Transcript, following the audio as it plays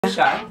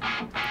Shot.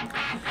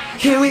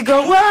 Here we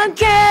go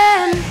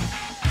again.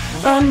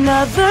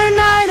 Another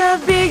night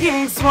of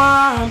being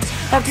swamped.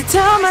 Have to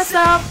tell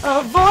myself,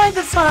 avoid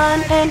the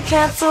fun and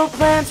cancel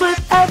plans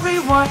with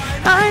everyone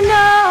I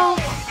know.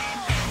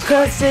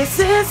 Cause this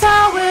is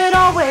how it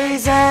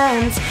always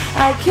ends.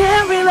 I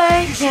can't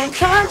relate, can't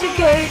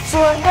conjugate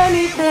for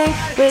anything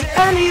with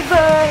any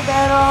verb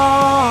at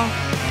all.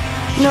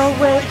 No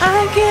way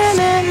I can,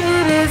 and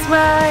it is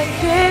right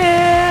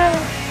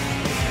here.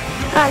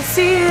 I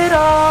see it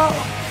all,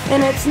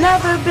 and it's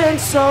never been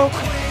so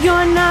clear.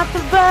 You're not the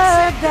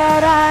verb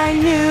that I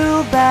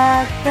knew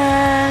back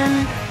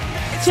then.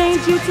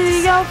 Change you to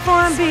your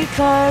form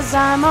because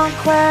I'm on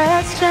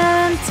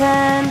question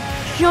 10.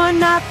 You're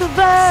not the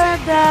verb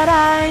that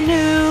I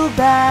knew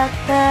back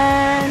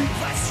then.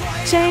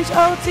 Change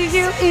O to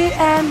UE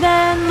and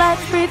then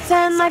let's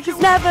pretend like it's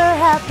never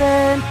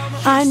happened.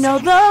 I know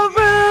the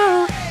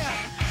root,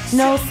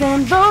 no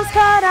symbols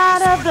cut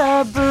out of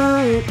the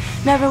boot.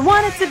 Never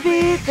wanted to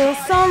be this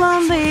so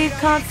lonely.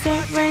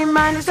 Constant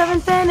reminders of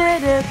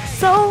infinitive.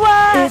 So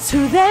what? It's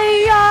who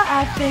they are.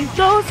 I think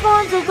those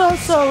forms will go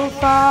so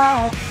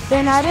far.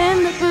 They're not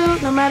in the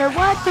boot, no matter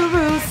what the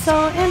root.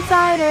 So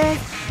insiders,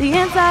 the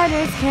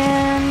insiders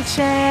can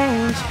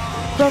change.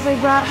 But they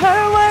brought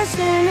her worse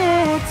and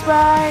it's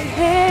right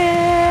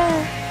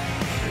here.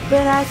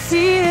 But I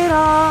see it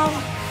all,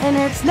 and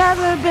it's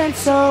never been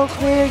so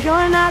clear.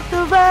 You're not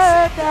the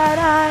verb that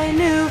I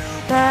knew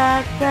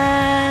back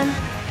then.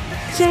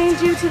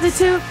 Change you to the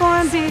two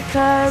form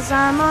because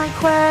I'm on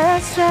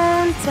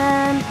question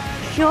 10.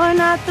 You're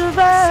not the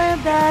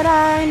verb that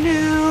I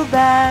knew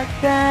back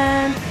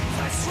then.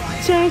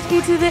 Change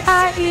E to the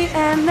IE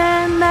and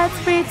then let's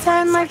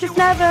pretend like this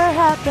never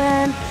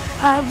happened.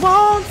 I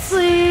won't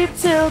sleep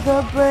till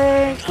the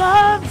break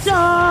of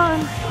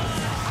dawn.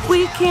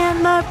 We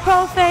can't let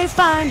Profe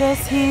find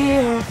us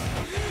here.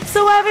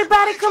 So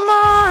everybody come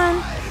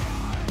on.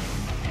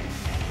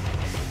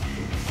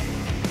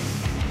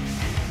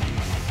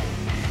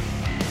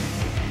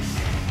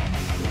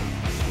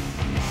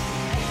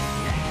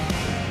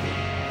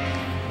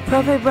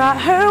 Profe brought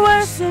her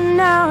worse and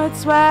now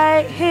it's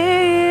right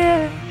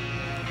here.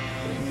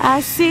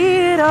 I see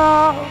it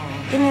all,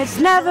 and it's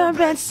never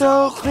been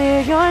so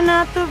clear. You're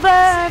not the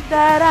verb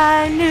that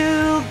I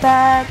knew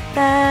back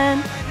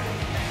then.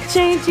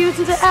 Change you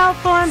to the L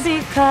form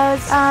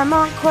because I'm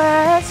on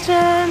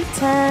question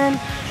 10.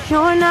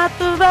 You're not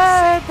the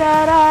verb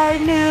that I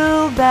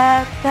knew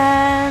back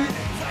then.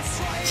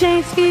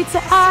 Change E to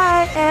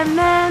I and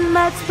then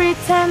let's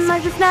pretend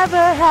like this never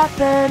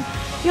happened.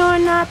 You're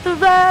not the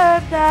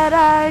verb that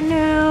I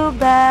knew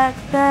back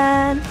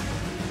then.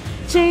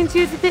 Change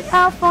you to the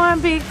L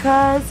form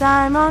because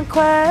I'm on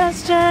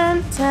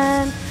question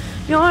 10.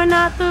 You're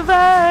not the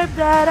verb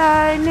that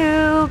I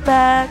knew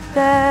back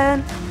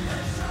then.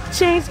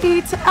 Change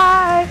E to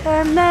I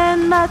and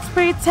then let's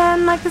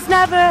pretend like this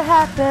never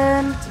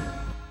happened.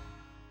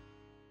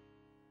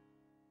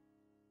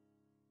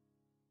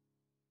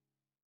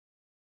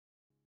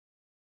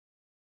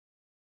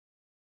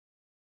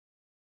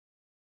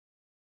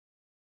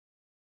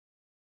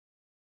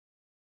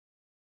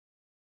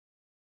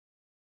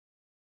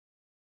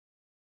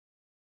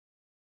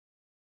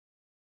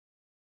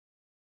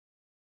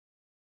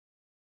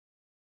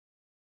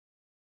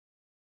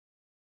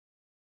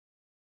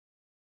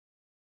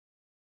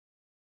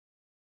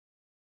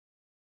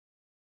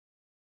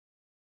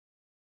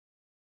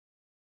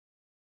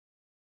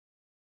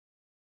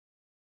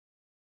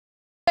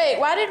 Wait,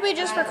 why did we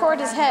just record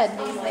his head?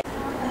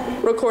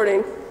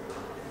 Recording.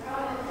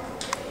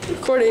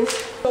 Recording.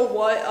 The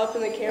what up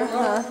in the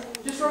camera?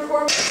 Just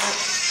record.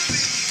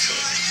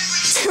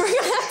 We're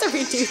gonna have to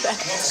redo that.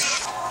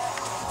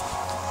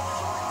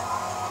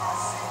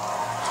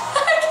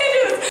 I can't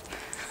do it.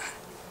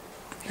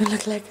 You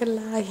look like a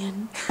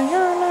lion.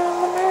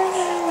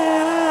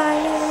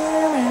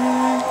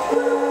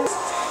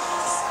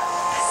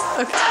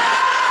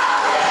 Okay.